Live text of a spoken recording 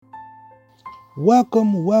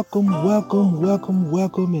Welcome, welcome, welcome, welcome,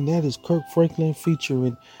 welcome. And that is Kirk Franklin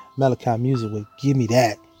featuring Malachi Music with Give Me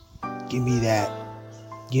That. Give me that.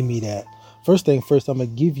 Give me that. First thing first, I'm going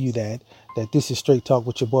to give you that this is Straight Talk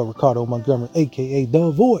with your boy Ricardo Montgomery, aka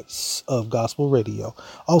the voice of gospel radio.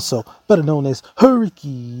 Also, better known as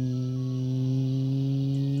Hurricane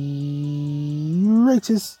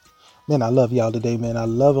Righteous. Man, I love y'all today, man. I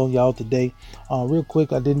love on y'all today. Real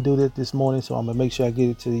quick, I didn't do that this morning, so I'm going to make sure I get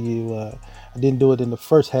it to you. I didn't do it in the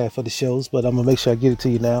first half of the shows, but I'm going to make sure I get it to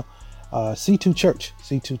you now. C2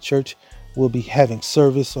 Church will be having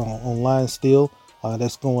service online still.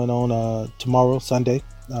 That's going on tomorrow, Sunday.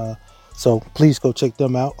 So please go check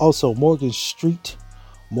them out. Also, Morgan Street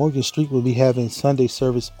will be having Sunday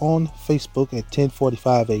service on Facebook at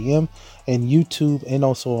 10:45 a.m. and YouTube, and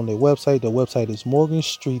also on their website. Their website is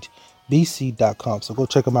morganstreetbc.com. So go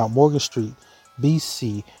check them out,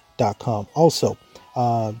 morganstreetbc.com. Also,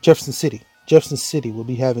 Jefferson City will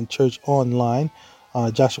be having church online.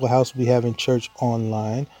 Joshua House will be having church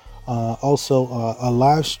online. Also, a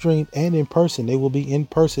live stream and in person. They will be in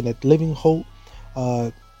person at Living Hope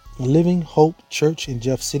Church in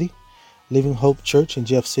Jeff City. Living Hope Church in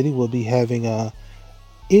Jeff City will be having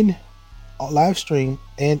in live stream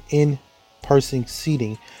and in person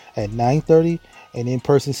seating at 9:30 and in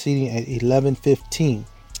person seating at 11:15.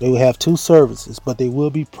 They will have two services, but they will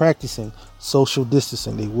be practicing social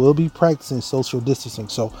distancing.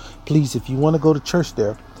 So please, if you want to go to church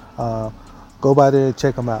there, go by there and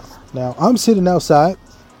check them out. Now, I'm sitting outside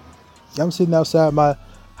my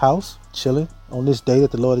house, chilling on this day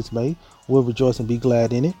that the Lord has made. We'll rejoice and be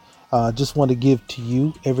glad in it. Just want to give to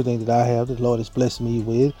you everything that I have that the Lord has blessed me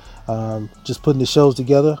with. Just putting the shows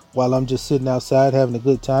together while I'm just sitting outside having a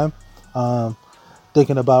good time.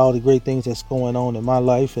 Thinking about all the great things that's going on in my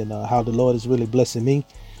life and how the Lord is really blessing me.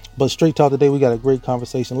 But Straight Talk today, we got a great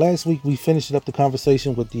conversation. Last week, we finished up the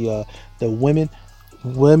conversation with the women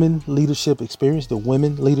leadership experience,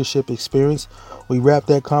 We wrapped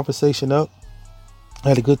that conversation up. I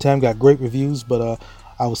had a good time, got great reviews, but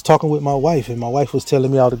I was talking with my wife, and my wife was telling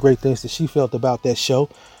me all the great things that she felt about that show.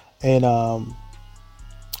 And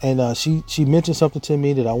she mentioned something to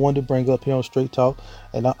me that I wanted to bring up here on Straight Talk.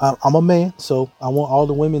 And I'm a man, so I want all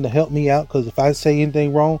the women to help me out, because if I say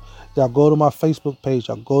anything wrong, y'all go to my Facebook page,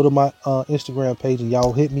 y'all go to my Instagram page, and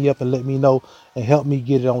y'all hit me up and let me know and help me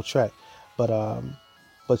get it on track.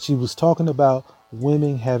 But she was talking about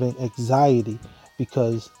women having anxiety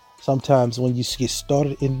because sometimes when you get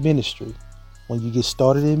started in ministry,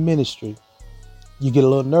 you get a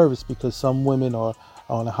little nervous because some women are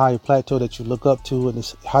on a higher plateau that you look up to, and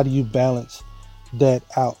it's how do you balance that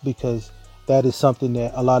out? Because that is something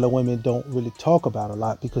that a lot of women don't really talk about a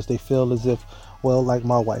lot, because they feel as if, well, like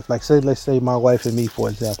my wife, let's say my wife and me, for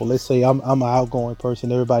example. Let's say I'm an outgoing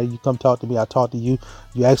person. Everybody, you come talk to me, I talk to you.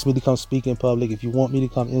 You ask me to come speak in public. If you want me to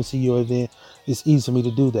come MC your event, it's easy for me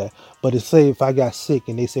to do that. But say if I got sick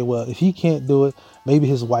and they say, well, if he can't do it, maybe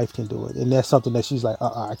his wife can do it. And that's something that she's like,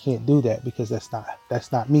 I can't do that, because that's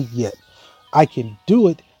not me yet. I can do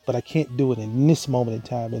it, but I can't do it in this moment in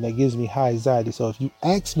time. And that gives me high anxiety. So if you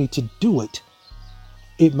ask me to do it,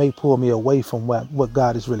 it may pull me away from what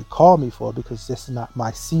God has really called me for, because that's not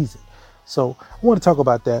my season. So I want to talk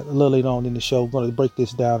about that a little later on in the show. I'm going to break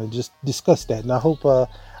this down and just discuss that. And I hope I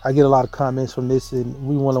get a lot of comments from this, and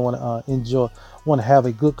we want to have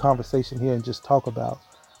a good conversation here and just talk about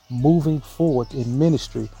moving forward in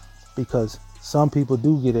ministry, because some people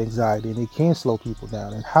do get anxiety and it can slow people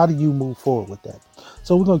down. And how do you move forward with that?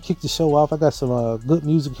 So we're going to kick the show off. I got some good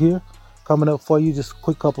music here coming up for you. Just a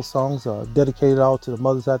quick couple songs dedicated all to the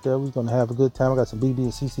mothers out there. We're going to have a good time. I got some BB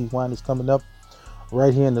and CC Winans coming up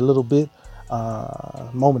right here in a little bit,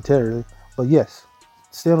 momentarily. But yes,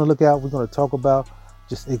 stay on the lookout. We're going to talk about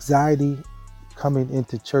just anxiety coming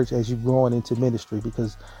into church as you're growing into ministry,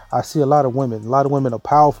 because I see a lot of women are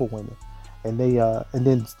powerful women, and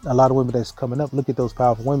then a lot of women that's coming up look at those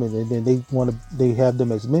powerful women, and then they have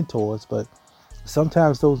them as mentors. But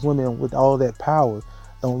sometimes those women with all that power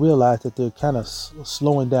don't realize that they're kind of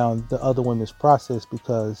slowing down the other women's process,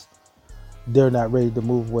 because they're not ready to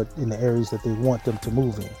move in the areas that they want them to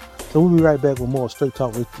move in. So we'll be right back with more Straight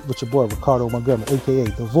Talk with your boy Ricardo Montgomery, aka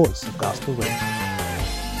the voice of gospel radio.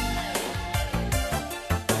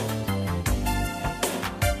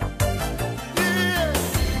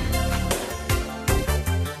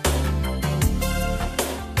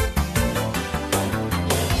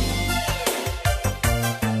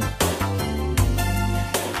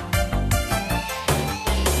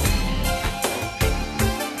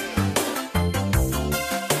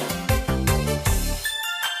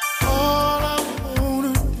 All I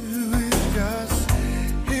wanna do is just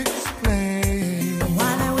explain.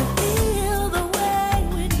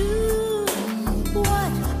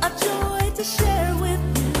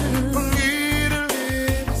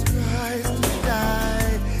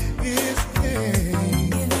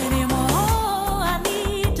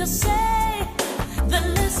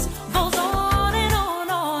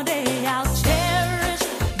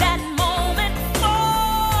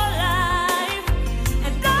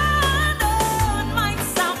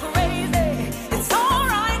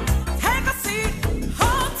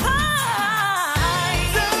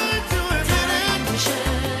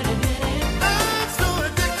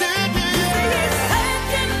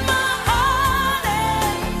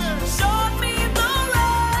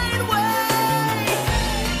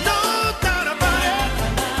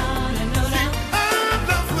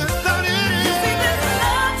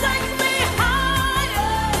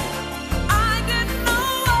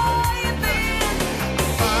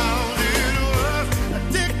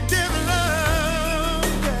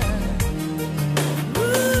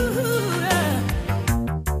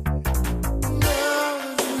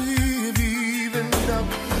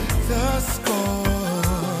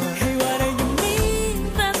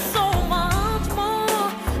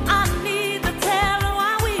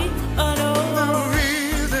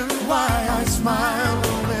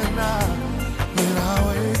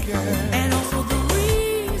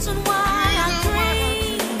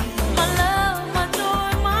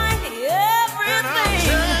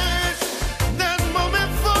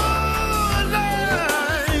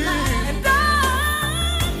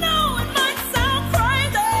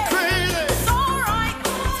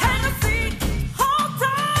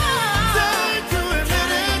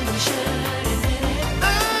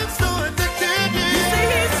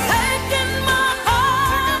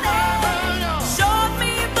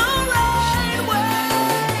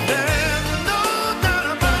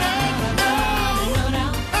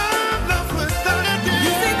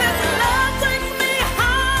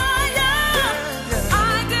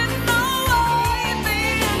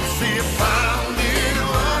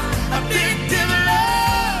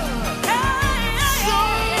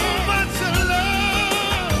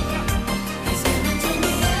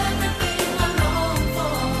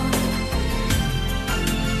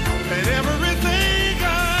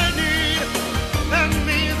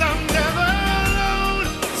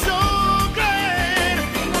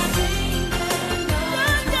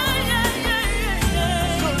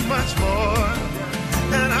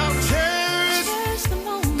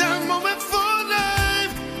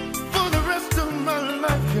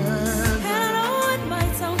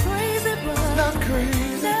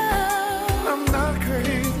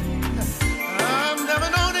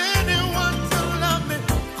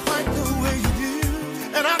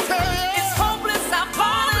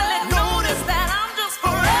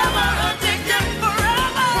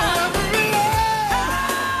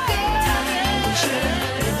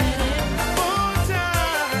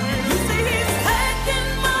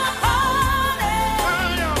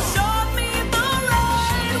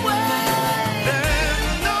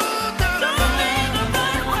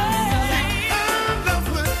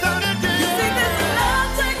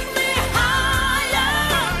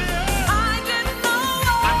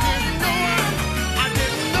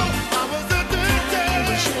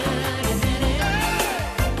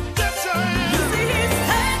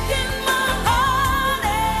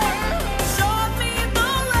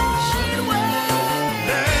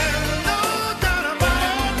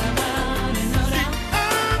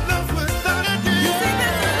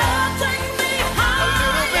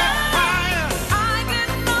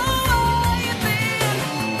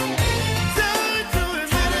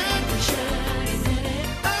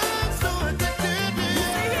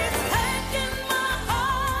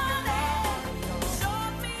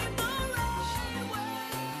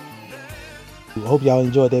 Hope y'all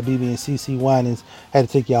enjoyed that BB and CC Winans. Had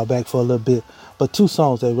to take y'all back for a little bit. But 2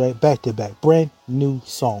 songs that right back to back. Brand new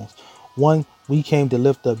songs. One, We Came to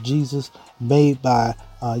Lift Up Jesus, made by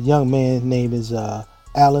a young man named is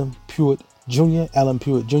Alan Pruitt Jr. Alan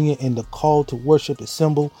Pruitt Jr. And the Call to Worship, the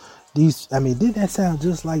symbol. Didn't that sound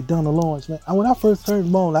just like Donna Lawrence, man? When I first heard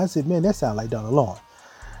Moan, I said, man, that sounds like Donna Lawrence.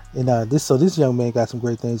 And this young man got some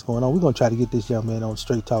great things going on. We're gonna try to get this young man on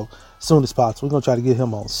Straight Talk soon as possible. We're gonna try to get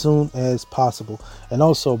him on soon as possible. And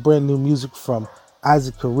also brand new music from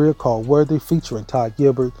Isaac Career called Worthy featuring Todd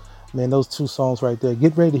Gilbert. Man, those 2 songs right there.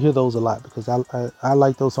 Get ready to hear those a lot because I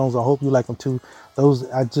like those songs. I hope you like them too.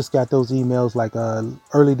 I just got those emails like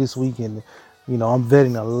early this week, and I'm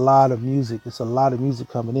vetting a lot of music. It's a lot of music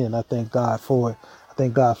coming in. I thank God for it. I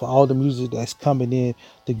thank God for all the music that's coming in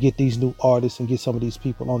to get these new artists and get some of these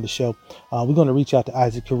people on the show. We're going to reach out to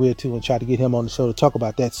Isaac Career too and try to get him on the show to talk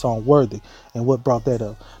about that song Worthy and what brought that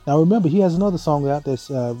up. Now remember, he has another song out that's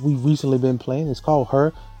we've recently been playing. It's called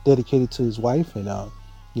Her, dedicated to his wife. And I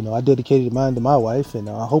dedicated mine to my wife, and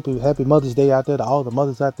I hope happy Mother's Day out there to all the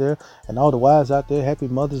mothers out there and all the wives out there. Happy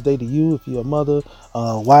Mother's Day to you if you're a mother,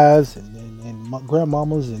 wives, and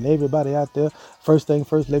grandmamas and everybody out there. First thing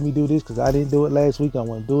first, let me do this because I didn't do it last week. I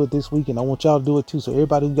want to do it this week, and I want y'all to do it too. So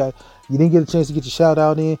everybody you didn't get a chance to get your shout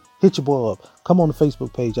out in, hit your boy up. Come on the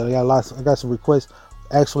Facebook page. I got some requests.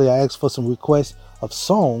 Actually, I asked for some requests of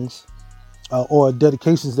songs or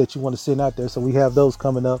dedications that you want to send out there. So we have those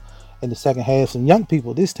coming up in the second half. Some young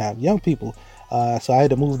people this time, so I had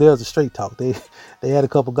to move theirs to Straight Talk. They had a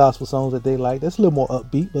couple gospel songs that they liked. That's a little more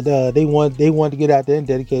upbeat, but they wanted to get out there and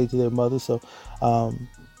dedicate it to their mother. So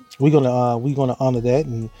we're gonna honor that.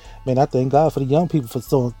 And man, I thank God for the young people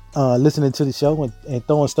for listening to the show and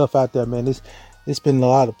throwing stuff out there. Man, it's been a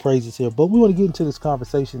lot of praises here. But we want to get into this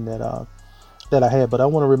conversation that I had, but I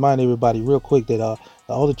want to remind everybody real quick that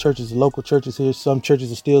all the churches, the local churches here, some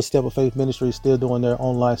churches are still Step of Faith Ministry, still doing their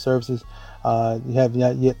online services. You have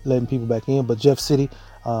not yet letting people back in, but Jeff City,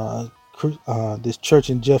 this church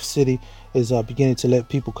in Jeff City is beginning to let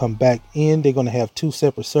people come back in. They're going to have 2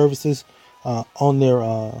 separate services on their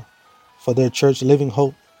for their church. Living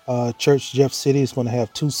Hope Church Jeff City is going to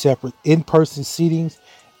have 2 separate in-person seatings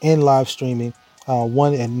and live streaming.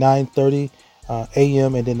 One at 9:30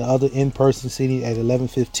 a.m. and then the other in-person seating at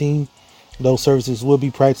 11:15. Those services will be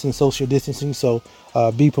practicing social distancing, so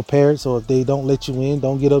be prepared. So if they don't let you in,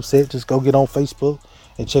 don't get upset. Just go get on Facebook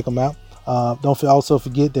and check them out. Don't also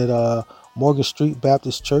forget that Morgan Street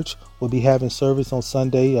Baptist Church will be having service on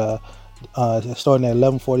Sunday, starting at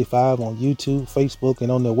 11:45 on YouTube, Facebook,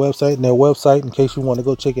 and on their website. And their website, in case you want to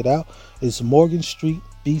go check it out, is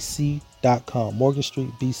morganstreetbc.com.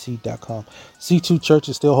 morganstreetbc.com. C2 Church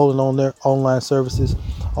is still holding on their online services.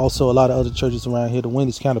 Also, a lot of other churches around here. The wind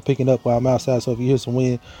is kind of picking up while I'm outside, so if you hear some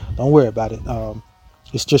wind, don't worry about it.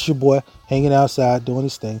 It's just your boy hanging outside doing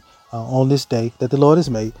his thing on this day that the Lord has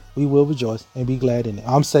made. We will rejoice and be glad in it.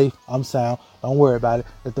 I'm safe. I'm sound. Don't worry about it.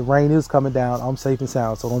 If the rain is coming down, I'm safe and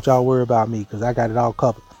sound, so don't y'all worry about me because I got it all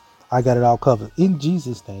covered. I got it all covered. In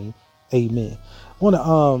Jesus' name, amen. Want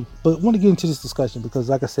to get into this discussion because,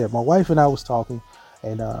 like I said, my wife and I was talking,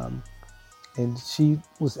 and she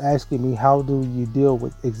was asking me, how do you deal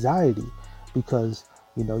with anxiety? Because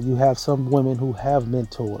you have some women who have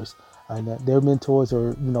mentors, and their mentors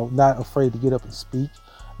are not afraid to get up and speak,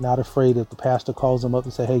 not afraid if the pastor calls them up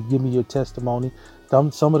and say, hey, give me your testimony.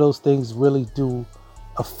 Some of those things really do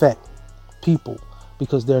affect people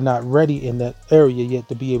because they're not ready in that area yet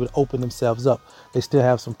to be able to open themselves up. They still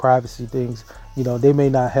have some privacy things. They may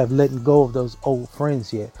not have let go of those old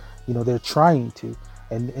friends yet. They're trying to,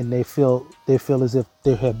 and they feel as if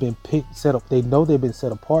they have been set up. They know they've been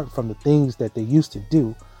set apart from the things that they used to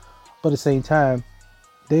do, but at the same time,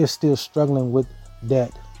 they're still struggling with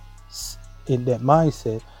that, in that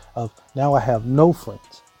mindset of, now I have no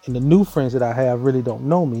friends, and the new friends that I have really don't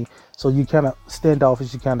know me. So you kind of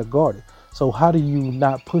standoffish, you kind of guard it. So how do you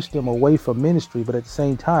not push them away from ministry, but at the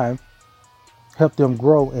same time help them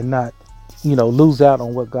grow and not, lose out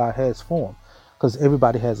on what God has for them? Because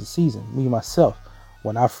everybody has a season. Me, myself,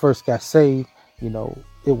 when I first got saved, it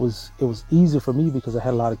was easy for me because I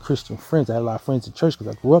had a lot of Christian friends. I had a lot of friends in church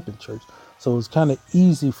because I grew up in church. So it was kind of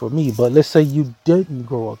easy for me. But let's say you didn't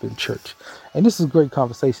grow up in church. And this is a great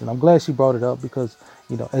conversation. I'm glad she brought it up because,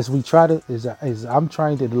 as we try to, as I'm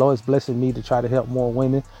trying to, the Lord's blessing me to try to help more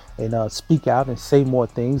women and speak out and say more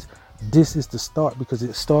things. This is the start because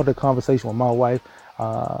it started a conversation with my wife.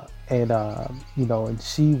 And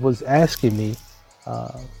she was asking me,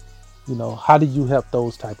 how do you help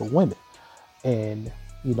those type of women? And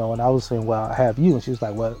I was saying, well, I have you. And she was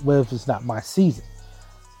like, well, if it's not my season,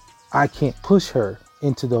 I can't push her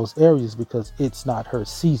into those areas because it's not her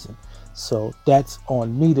season. So that's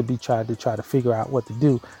on me to be trying to figure out what to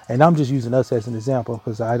do. And I'm just using us as an example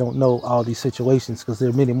because I don't know all these situations, because there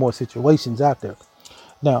are many more situations out there.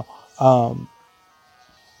 Now,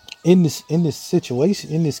 in this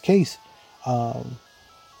situation, in this case,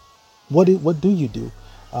 what do you do?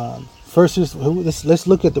 First, let's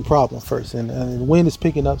look at the problem first. And the wind is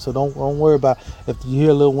picking up, so don't worry about if you hear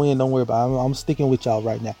a little wind. Don't worry about it. I'm sticking with y'all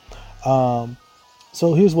right now.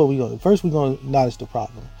 So here's what we're going to do. First, we're going to acknowledge the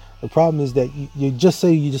problem. The problem is that you just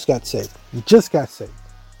say you just got saved. You just got saved.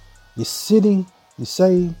 You're sitting, you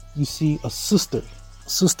say you see a sister,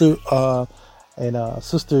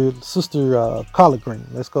 Collard Green.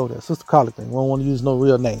 Let's go there. Sister Collard Green. We don't want to use no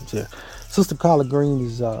real names here. Sister Collard Green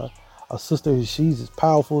is a sister. She's as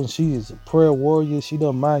powerful, and she is a prayer warrior. She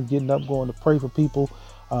doesn't mind getting up, going to pray for people.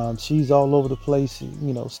 She's all over the place,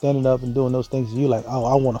 standing up and doing those things. And you're like, oh,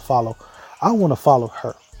 I want to follow her. I want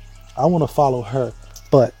to follow her.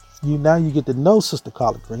 But now you get to know Sister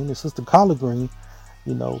Collard Green, and Sister Collard Green,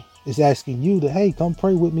 is asking you to, hey, come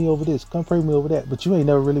pray with me over this, come pray with me over that. But you ain't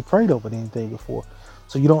never really prayed over anything before,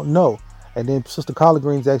 so you don't know. And then Sister Collard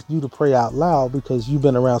Green's asking you to pray out loud because you've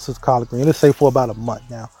been around Sister Collard Green, let's say for about a month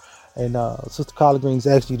now. And Sister Collard Green's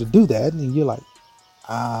asking you to do that, and you're like,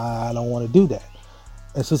 I don't want to do that.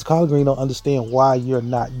 And Sister Collard Green don't understand why you're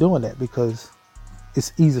not doing that, because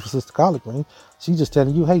it's easy for Sister Collard Green. She's just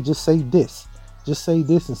telling you, hey, just say this. Just say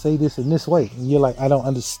this and say this in this way. And you're like, I don't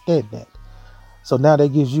understand that. So now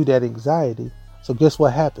that gives you that anxiety. So guess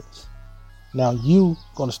what happens? Now you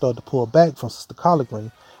going to start to pull back from Sister Collard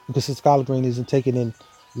Green, because Sister Collard Green isn't taking in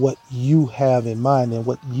what you have in mind and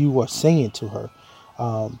what you are saying to her.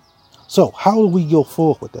 So how do we go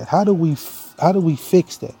forward with that? How do we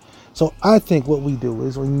fix that? So I think what we do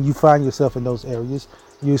is, when you find yourself in those areas,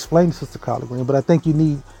 you explain to Sister Collard Green, but I think you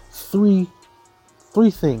need three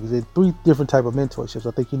things and three different type of mentorships.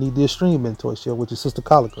 I think you need the extreme mentorship, which is Sister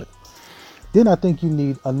Collard Green. Then I think you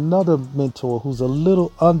need another mentor who's a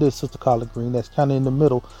little under Sister Collard Green, that's kind of in the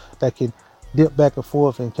middle, that can dip back and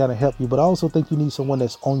forth and kind of help you. But I also think you need someone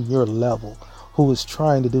that's on your level, who is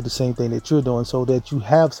trying to do the same thing that you're doing, so that you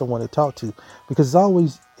have someone to talk to. Because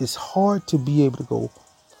it's hard to be able to go.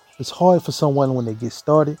 It's hard for someone when they get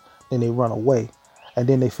started, then they run away. And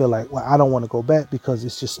then they feel like, well, I don't want to go back because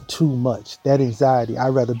it's just too much. That anxiety, I'd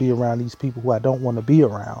rather be around these people who I don't want to be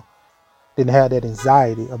around than have that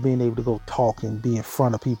anxiety of being able to go talk and be in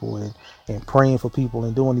front of people and praying for people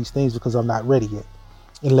and doing these things because I'm not ready yet.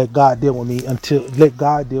 And let God deal with me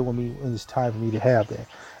when it's time for me to have that.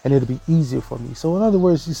 And it'll be easier for me. So in other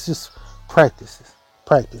words, it's just practice.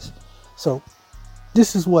 So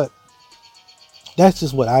that's just what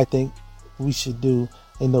I think we should do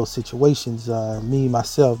in those situations. Me,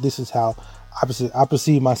 myself, this is how I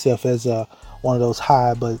perceive myself, as one of those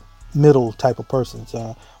high but middle type of persons.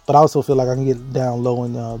 But I also feel like I can get down low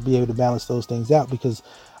and be able to balance those things out, because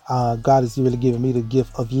God has really given me the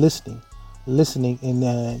gift of listening and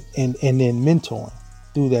then mentoring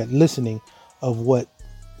through that listening of what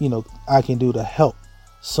I can do to help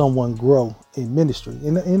someone grow in ministry.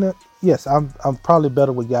 Yes, I'm probably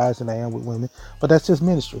better with guys than I am with women, but that's just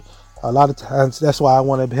ministry. A lot of times, that's why I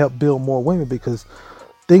want to help build more women, because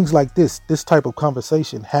things like this type of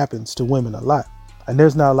conversation happens to women a lot. And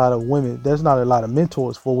there's not a lot of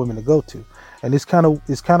mentors for women to go to. And it's kind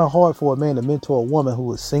of hard for a man to mentor a woman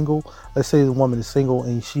who is single. Let's say the woman is single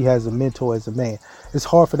and she has a mentor as a man. It's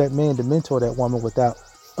hard for that man to mentor that woman without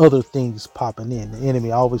other things popping in. The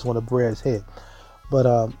enemy always want to break his head.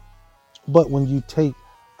 But when you take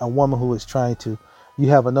a woman who is you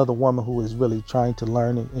have another woman who is really trying to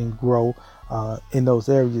learn and grow in those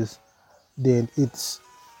areas, then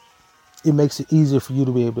it makes it easier for you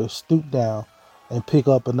to be able to stoop down and pick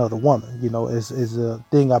up another woman. Is a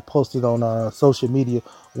thing I posted on social media.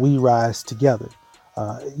 We rise together.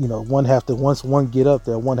 Once one get up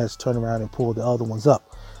there, one has to turn around and pull the other ones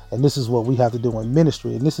up. And this is what we have to do in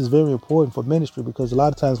ministry. And this is very important for ministry, because a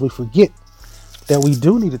lot of times we forget that we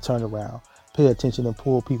do need to turn around, pay attention, and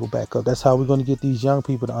pull people back up. That's how we're going to get these young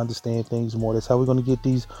people to understand things more. That's how we're going to get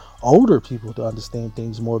these older people to understand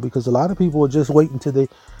things more, because a lot of people are just waiting till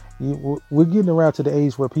we're getting around to the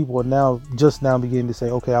age where people are just now beginning to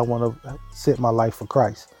say, okay, I want to set my life for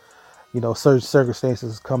Christ. Certain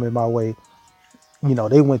circumstances coming my way.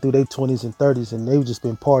 They went through their 20s and 30s and they've just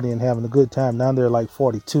been partying, having a good time. Now they're like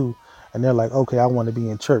 42 and they're like, okay, I want to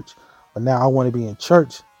be in church. But now I want to be in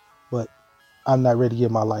church, but I'm not ready to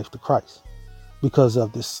give my life to Christ because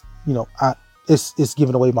of this. It's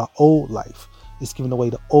giving away my old life. It's giving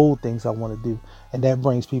away the old things I want to do. And that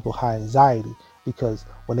brings people high anxiety, because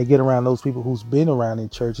when they get around those people who's been around in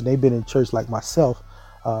church and they've been in church like myself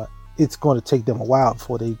uh, it's going to take them a while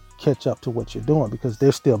before they catch up to what you're doing, because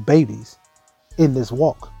they're still babies in this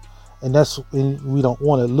walk. And we don't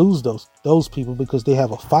want to lose those people, because they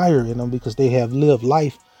have a fire in them, because they have lived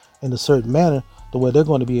life in a certain manner, the way they're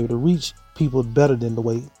going to be able to reach people better than the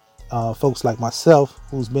way folks like myself,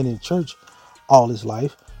 who's been in church all his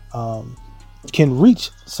life, can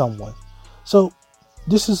reach someone. So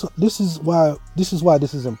this is why this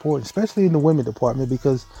is important, especially in the women department,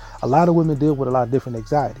 because a lot of women deal with a lot of different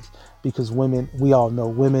anxieties. Because women, we all know,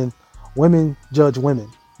 women judge women.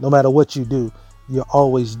 No matter what you do, you're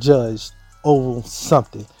always judged over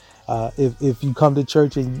something. If you come to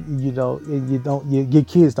church and your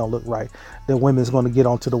kids don't look right, the women's going to get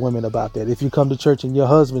on to the women about that. If you come to church and your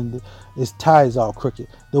husband, his tie is all crooked,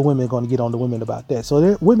 the women are going to get on the women about that.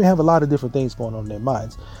 So women have a lot of different things going on in their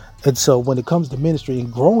minds. And so when it comes to ministry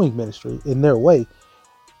and growing ministry in their way,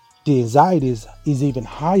 the anxiety is even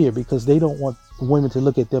higher, because they don't want women to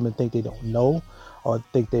look at them and think they don't know, or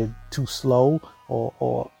think they're too slow,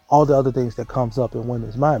 or all the other things that comes up in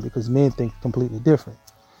women's mind, because men think completely different.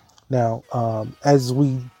 Now, as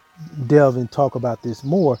we delve and talk about this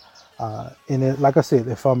more, and then, like I said,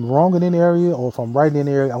 if I'm wrong in any area, or if I'm right in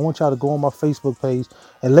any area, I want y'all to go on my Facebook page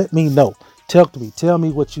and let me know. Tell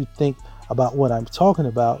me what you think about what I'm talking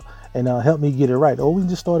about, and help me get it right. Or we can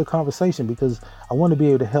just start a conversation, because I want to be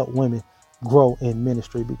able to help women grow in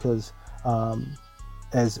ministry. Because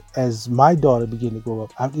as my daughter begin to grow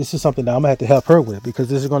up, this is something that I'm gonna have to help her with, because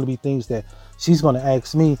this is going to be things that she's going to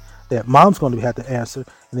ask me that mom's going to have to answer.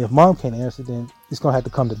 And if mom can't answer, then it's going to have to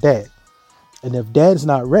come to dad. And if dad's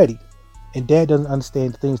not ready, and dad doesn't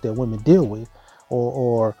understand the things that women deal with,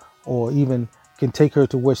 or even can take her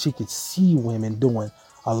to where she could see women doing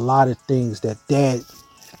a lot of things that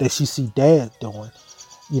she see dad doing,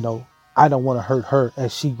 I don't want to hurt her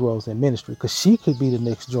as she grows in ministry, because she could be the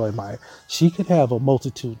next Joy Meyer. She could have a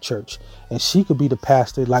multitude church, and she could be the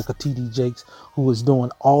pastor like a TD Jakes, who is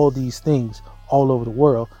doing all these things all over the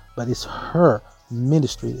world. But it's her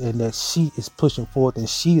ministry, and that she is pushing forth, and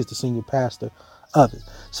she is the senior pastor of it.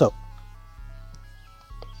 So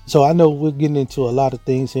I know we're getting into a lot of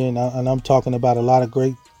things here, and I'm talking about a lot of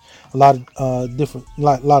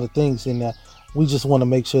things, and we just want to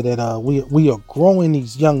make sure that we are growing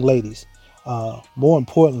these young ladies. More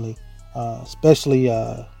importantly, especially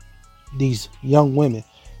these young women,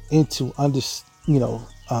 into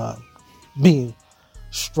being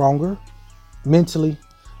stronger mentally,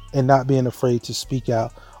 and not being afraid to speak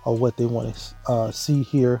out of what they want to see,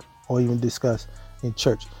 hear, or even discuss in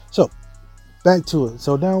church. So back to it.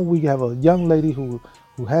 So now we have a young lady who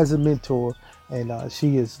has a mentor, and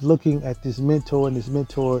she is looking at this mentor, and this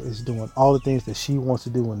mentor is doing all the things that she wants to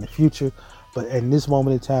do in the future. But in this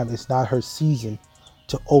moment in time, it's not her season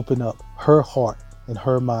to open up her heart and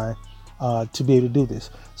her mind to be able to do this.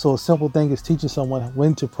 So a simple thing is teaching someone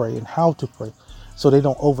when to pray and how to pray, so they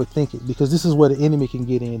don't overthink it, because this is where the enemy can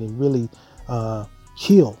get in and really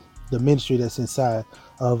kill the ministry that's inside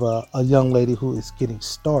of a young lady who is getting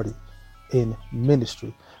started in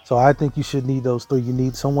ministry. So I think you should need those three. You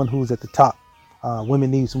need someone who's at the top.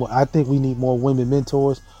 Women need more. I think we need more women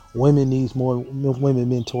mentors. Women needs more women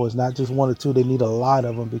mentors, not just one or two. They need a lot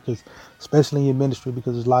of them, because especially in ministry,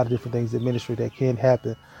 because there's a lot of different things in ministry that can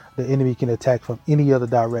happen. The enemy can attack from any other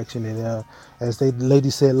direction. And as the lady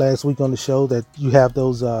said last week on the show, that you have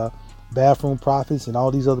those bathroom prophets and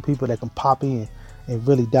all these other people that can pop in and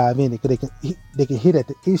really dive in, because they can hit at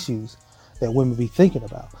the issues that women be thinking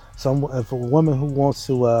about. So for a woman who wants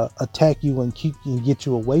to attack you and get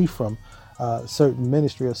you away from certain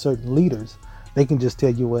ministry or certain leaders, they can just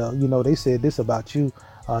tell you, well, they said this about you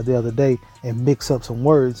the other day, and mix up some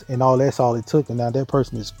words, and that's all it took, and now that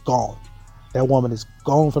person is gone. That woman is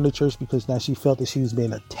gone from the church, because now she felt that she was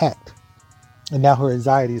being attacked, and now her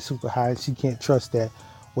anxiety is super high, and she can't trust that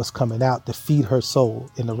what's coming out to feed her soul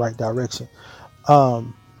in the right direction.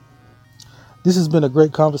 This has been a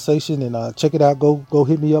great conversation, and check it out. Go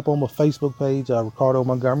hit me up on my Facebook page, Ricardo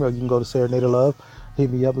Montgomery, or you can go to Serenade of Love. Hit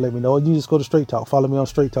me up and let me know. Or you just go to Straight Talk. Follow me on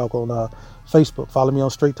Straight Talk on Facebook. Follow me on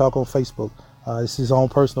Straight Talk on Facebook. It's his own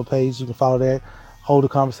personal page. You can follow that. Hold the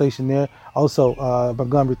conversation there. Also,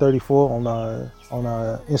 Montgomery 34 on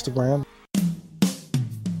Instagram.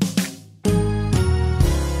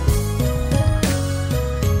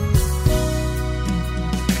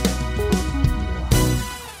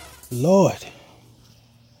 Lord,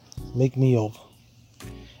 make me over.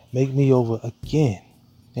 Make me over again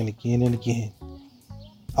and again and again.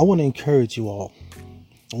 I want to encourage you all.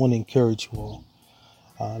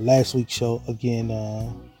 Last week's show, again,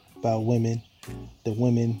 about women, the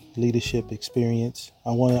women leadership experience.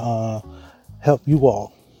 I want to help you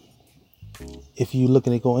all if you're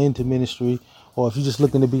looking to go into ministry, or if you're just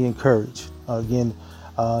looking to be encouraged. Again,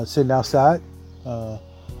 sitting outside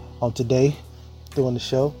on today doing the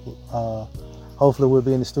show. Hopefully we'll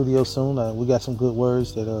be in the studio soon. We got some good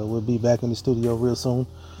words that we'll be back in the studio real soon.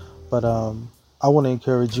 But I want to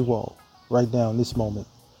encourage you all right now in this moment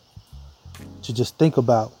to just think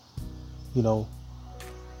about,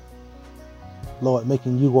 Lord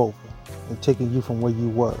making you over and taking you from where you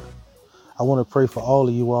were. I want to pray for all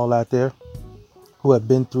of you all out there who have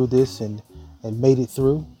been through this and made it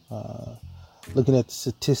through. Looking at the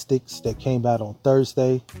statistics that came out on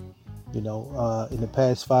Thursday, in the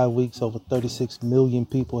past 5 weeks, over 36 million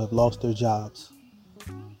people have lost their jobs.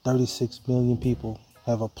 36 million people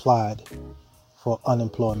have applied for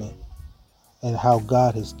unemployment, and how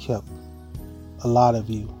God has kept a lot of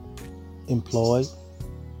you employed,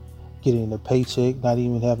 getting a paycheck, not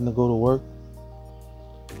even having to go to work.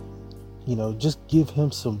 Just give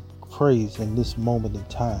him some praise in this moment in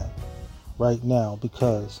time right now,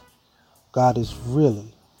 because God has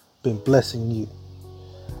really been blessing you.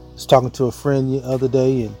 I was talking to a friend the other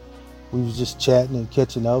day, and we was just chatting and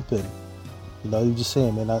catching up, and he was just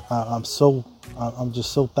saying, man, I'm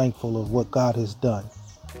just so thankful of what God has done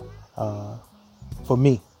for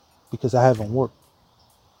me, because I haven't worked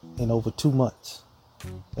in over 2 months,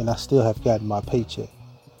 and I still have gotten my paycheck.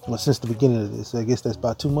 Well, since the beginning of this, I guess that's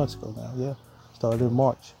about 2 months ago now. Yeah, started in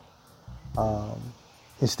March,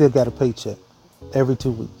 and still got a paycheck every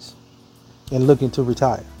 2 weeks, and looking to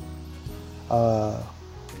retire.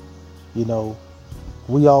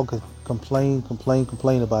 We all can complain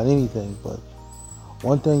about anything, but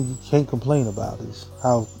one thing you can't complain about is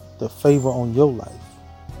how the favor on your life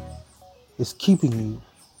is keeping you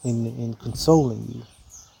and consoling you,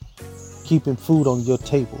 keeping food on your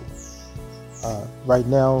table. Right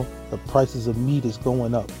now, the prices of meat is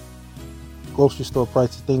going up. Grocery store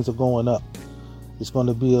prices, things are going up. It's going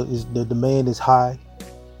to be the demand is high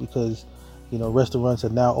because restaurants are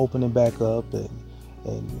now opening back up, and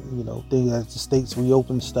things as the states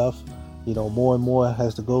reopen stuff. More and more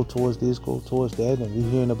has to go towards this, go towards that, and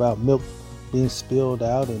we're hearing about milk being spilled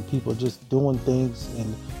out, and people just doing things,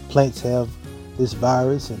 and plants have this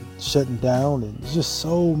virus and shutting down, and there's just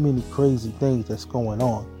so many crazy things that's going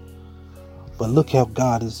on. But look how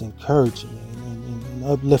God is encouraging and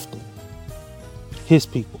uplifting his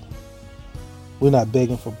people. We're not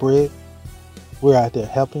begging for bread. We're out there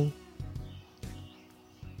helping.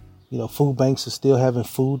 Food banks are still having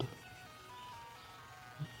food.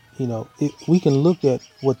 We can look at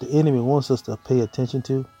what the enemy wants us to pay attention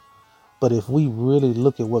to, but if we really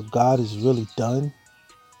look at what God has really done,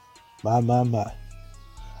 my.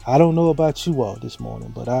 I don't know about you all this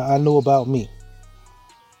morning, but I know about me.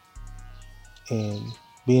 And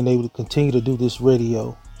being able to continue to do this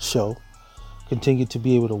radio show, continue to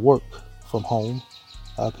be able to work from home,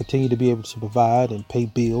 continue to be able to provide and pay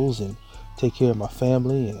bills and take care of my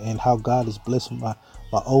family, and how God is blessing my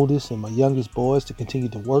oldest and my youngest boys to continue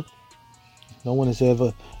to work. No one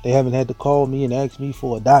they haven't had to call me and ask me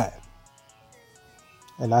for a dime.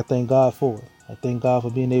 And I thank God for it. I thank God for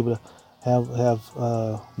being able to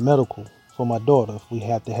have medical for my daughter if we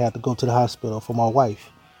have to go to the hospital, for my wife,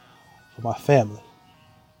 for my family.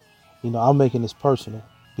 I'm making this personal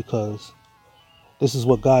because this is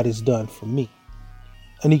what God has done for me,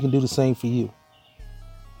 and he can do the same for you.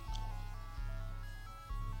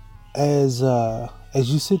 As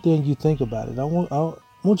you sit there and you think about it, I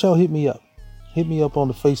want y'all hit me up on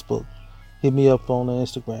the Facebook, hit me up on the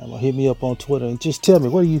Instagram, or hit me up on Twitter, and just tell me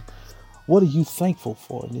what are you thankful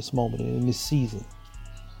for in this moment and in this season.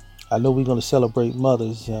 I know we're going to celebrate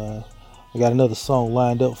mothers. I got another song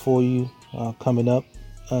lined up for you coming up,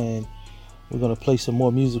 and we're going to play some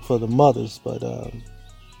more music for the mothers. But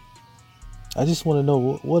I just want to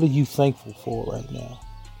know, what are you thankful for right now,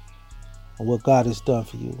 and what God has done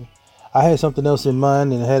for you. I had something else in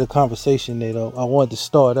mind, and I had a conversation that I wanted to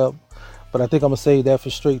start up, but I think I'm going to save that for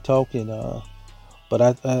straight talk. And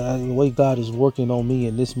but the way God is working on me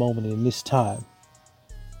in this moment, in this time,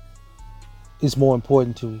 it's more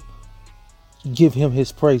important to give him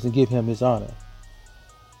his praise and give him his honor.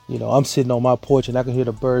 I'm sitting on my porch and I can hear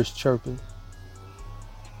the birds chirping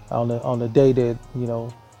on the day that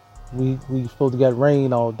we supposed to get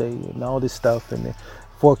rain all day and all this stuff, and the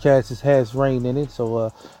forecast has rain in it,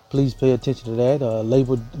 so please pay attention to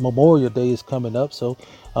that. Memorial Day is coming up, so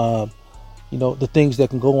the things that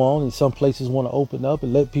can go on, and some places want to open up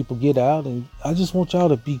and let people get out, and I just want y'all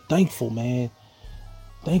to be thankful, man.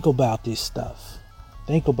 Think about this stuff.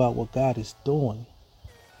 Think about what God is doing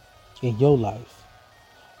in your life.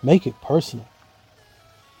 Make it personal.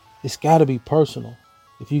 It's got to be personal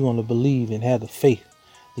if you're going to believe and have the faith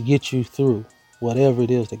to get you through whatever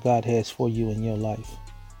it is that God has for you in your life.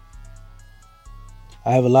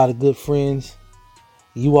 I have a lot of good friends.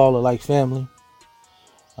 You all are like family.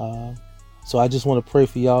 So I just want to pray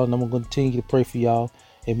for y'all, and I'm going to continue to pray for y'all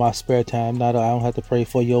in my spare time. I don't have to pray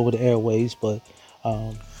for you over the airways, but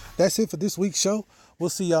that's it for this week's show. We'll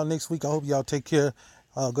see y'all next week. I hope y'all take care.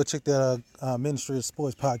 Go check that Ministry of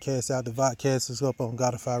Sports podcast out. The vodcast is up on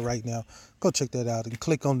Godify right now. Go check that out and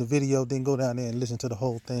click on the video. Then go down there and listen to the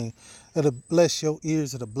whole thing. It'll bless your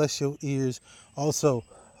ears. It'll bless your ears. Also,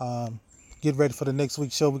 get ready for the next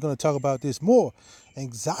week's show. We're going to talk about this more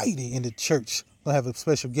anxiety in the church. We'll have a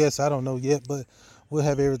special guest. I don't know yet, but we'll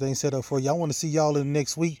have everything set up for you. I want to see y'all in the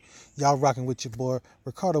next week. Y'all rocking with your boy,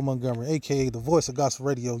 Ricardo Montgomery, a.k.a. the voice of gospel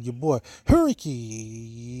radio. Your boy,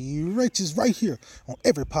 Hurricane Rich is right here on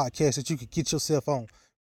every podcast that you could get yourself on.